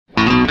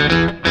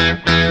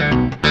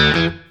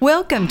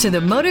Welcome to the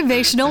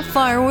Motivational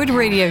Firewood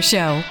Radio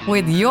Show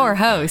with your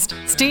host,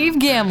 Steve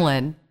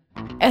Gamlin.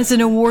 As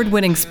an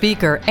award-winning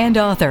speaker and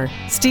author,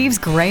 Steve's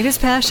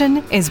greatest passion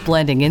is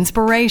blending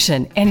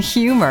inspiration and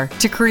humor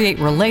to create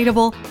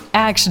relatable,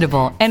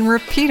 actionable, and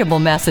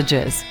repeatable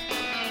messages.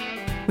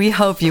 We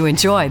hope you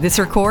enjoy this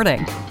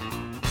recording.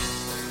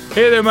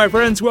 Hey there, my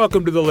friends.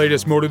 Welcome to the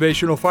latest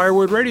Motivational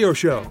Firewood Radio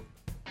Show.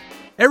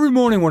 Every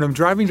morning when I'm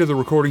driving to the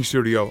recording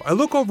studio, I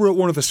look over at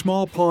one of the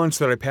small ponds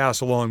that I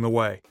pass along the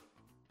way.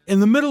 In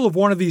the middle of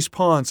one of these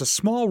ponds, a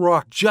small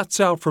rock juts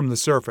out from the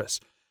surface.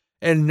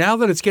 And now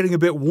that it's getting a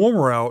bit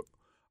warmer out,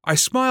 I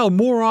smile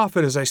more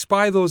often as I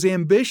spy those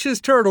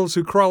ambitious turtles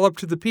who crawl up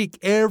to the peak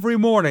every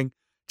morning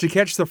to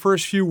catch the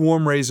first few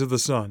warm rays of the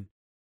sun.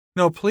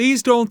 Now,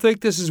 please don't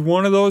think this is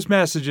one of those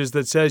messages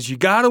that says you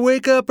gotta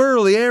wake up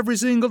early every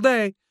single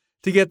day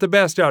to get the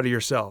best out of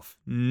yourself.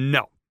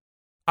 No.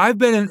 I've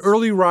been an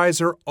early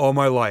riser all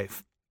my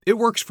life. It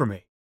works for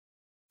me.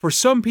 For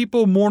some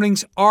people,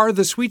 mornings are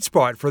the sweet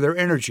spot for their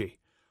energy.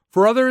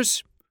 For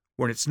others,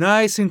 when it's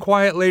nice and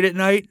quiet late at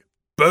night,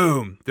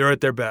 boom, they're at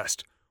their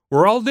best.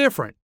 We're all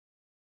different.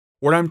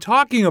 What I'm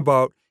talking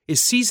about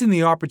is seizing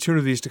the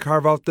opportunities to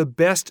carve out the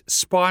best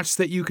spots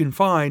that you can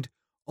find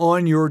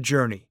on your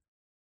journey.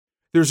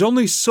 There's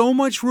only so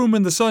much room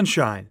in the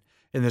sunshine,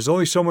 and there's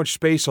only so much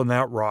space on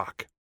that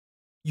rock.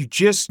 You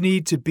just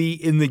need to be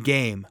in the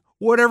game,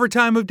 whatever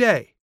time of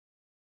day.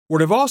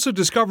 What I've also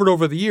discovered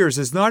over the years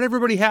is not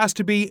everybody has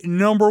to be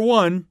number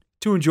one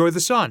to enjoy the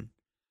sun.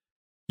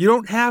 You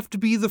don't have to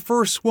be the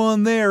first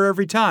one there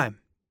every time.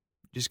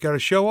 You just got to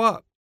show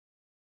up.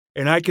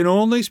 And I can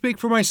only speak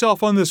for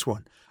myself on this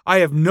one. I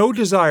have no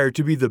desire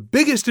to be the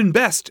biggest and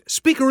best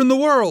speaker in the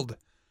world.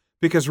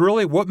 Because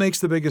really, what makes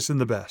the biggest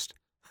and the best?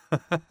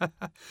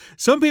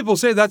 Some people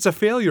say that's a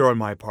failure on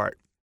my part.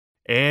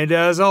 And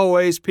as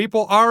always,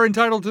 people are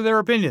entitled to their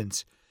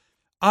opinions.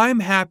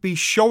 I'm happy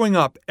showing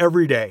up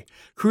every day,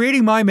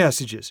 creating my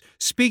messages,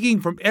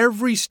 speaking from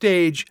every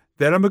stage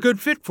that I'm a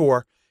good fit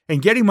for,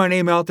 and getting my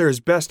name out there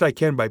as best I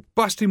can by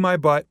busting my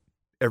butt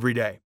every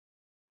day.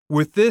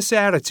 With this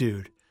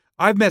attitude,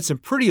 I've met some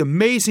pretty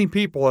amazing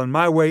people on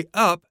my way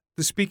up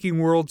the speaking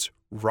world's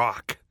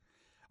rock.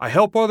 I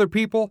help other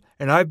people,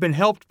 and I've been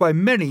helped by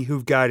many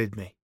who've guided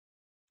me.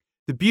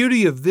 The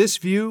beauty of this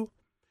view,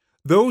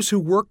 those who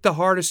work the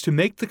hardest to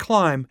make the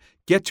climb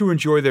get to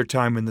enjoy their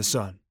time in the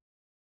sun.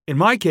 In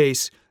my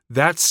case,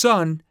 that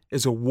sun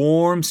is a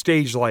warm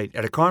stage light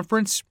at a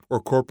conference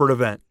or corporate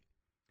event.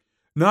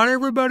 Not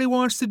everybody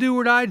wants to do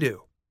what I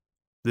do.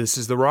 This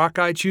is the rock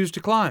I choose to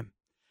climb,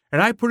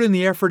 and I put in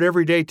the effort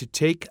every day to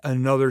take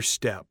another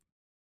step.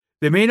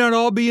 They may not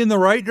all be in the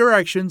right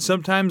direction.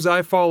 Sometimes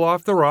I fall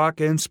off the rock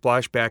and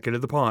splash back into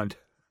the pond.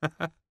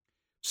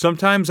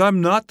 Sometimes I'm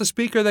not the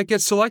speaker that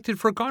gets selected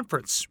for a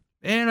conference,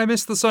 and I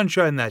miss the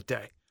sunshine that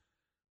day.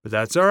 But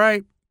that's all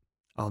right.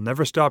 I'll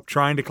never stop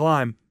trying to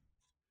climb.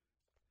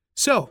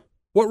 So,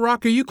 what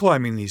rock are you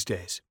climbing these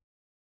days?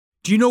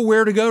 Do you know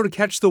where to go to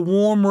catch the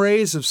warm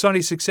rays of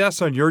sunny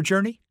success on your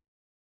journey?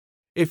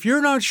 If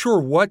you're not sure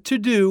what to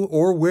do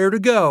or where to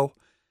go,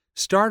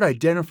 start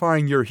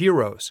identifying your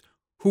heroes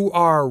who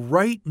are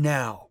right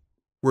now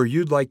where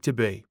you'd like to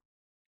be.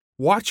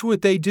 Watch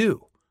what they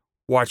do,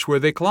 watch where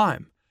they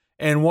climb,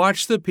 and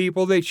watch the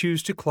people they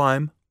choose to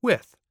climb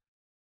with.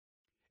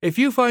 If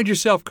you find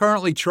yourself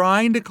currently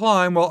trying to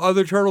climb while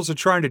other turtles are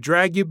trying to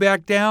drag you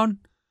back down,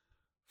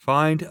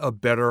 find a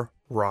better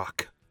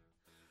rock.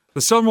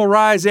 The sun will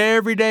rise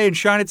every day and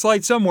shine its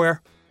light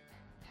somewhere.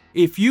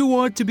 If you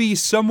want to be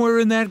somewhere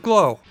in that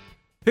glow,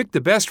 pick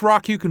the best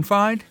rock you can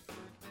find,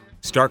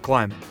 start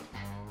climbing.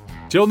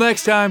 Till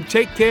next time,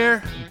 take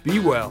care, be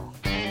well.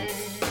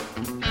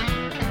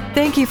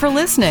 Thank you for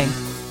listening.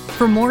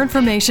 For more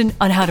information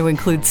on how to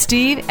include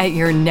Steve at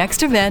your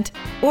next event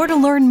or to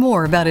learn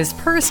more about his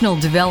personal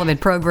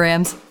development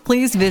programs,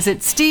 please visit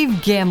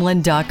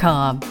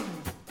stevegamlin.com.